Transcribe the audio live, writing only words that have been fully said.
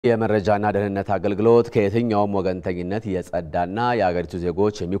የመረጃና ደህንነት አገልግሎት ከየትኛውም ወገንተኝነት የጸዳና የአገሪቱ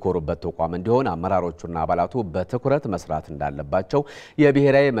ዜጎች የሚኮሩበት ተቋም እንዲሆን አመራሮቹና አባላቱ በትኩረት መስራት እንዳለባቸው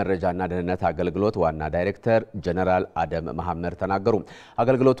የብሄራዊ መረጃና ደህንነት አገልግሎት ዋና ዳይሬክተር ጀነራል አደም መሐመድ ተናገሩ።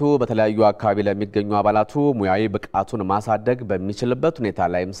 አገልግሎቱ በተለያዩ አካባቢ ለሚገኙ አባላቱ ሙያዊ ብቃቱን ማሳደግ በሚችልበት ሁኔታ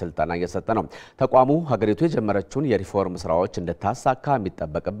ላይም ስልጠና እየሰጠ ነው። ተቋሙ ሀገሪቱ የጀመረችውን የሪፎርም ስራዎች እንድታሳካ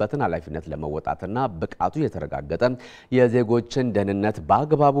የሚጠበቅበትን ኃላፊነት ለመወጣትና ብቃቱ የተረጋገጠ የዜጎችን ደህንነት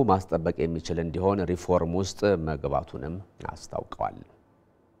በአግባቡ ማስጠበቅ የሚችል እንዲሆን ሪፎርም ውስጥ መግባቱንም አስታውቀዋል።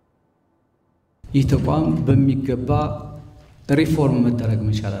 ይህ ተቋም በሚገባ ሪፎርም መደረግ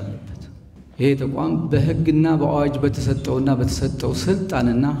መቻል አለበት። ይሄ ተቋም በህግና በአዋጅ በተሰጠው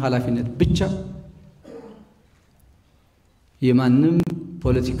ስልጣንና ኃላፊነት ብቻ የማንም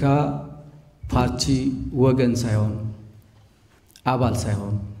ፖለቲካ ፓርቲ ወገን ሳይሆን አባል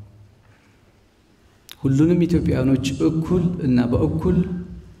ሳይሆን ሁሉንም ኢትዮጵያውያኖች እኩል እና በእኩል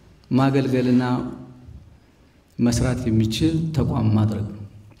ማገልገልና መስራት የሚችል ተቋም ማድረግ ነው።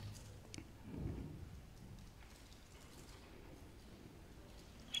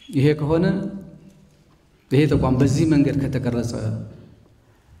 ይሄ ከሆነ ይሄ ተቋም በዚህ መንገድ ከተቀረጸ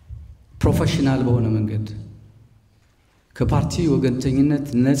ፕሮፌሽናል በሆነ መንገድ ከፓርቲ ወገንተኝነት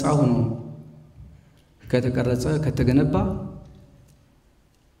ነፃ ሆኖ ከተቀረጸ ከተገነባ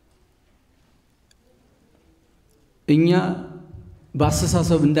እኛ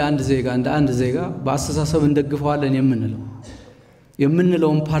በአስተሳሰብ እንደ አንድ ዜጋ በአስተሳሰብ እንደግፈዋለን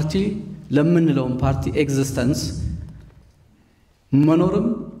የምንለውን ፓርቲ ለምንለውን ፓርቲ ኤግዚስተንስ መኖርም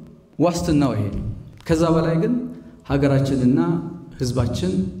ዋስትናው ይሄ ነው። ከዛ በላይ ግን ሀገራችንና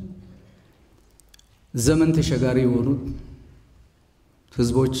ህዝባችን ዘመን ተሻጋሪ የሆኑ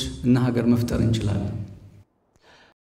ህዝቦች እና ሀገር መፍጠር እንችላለን።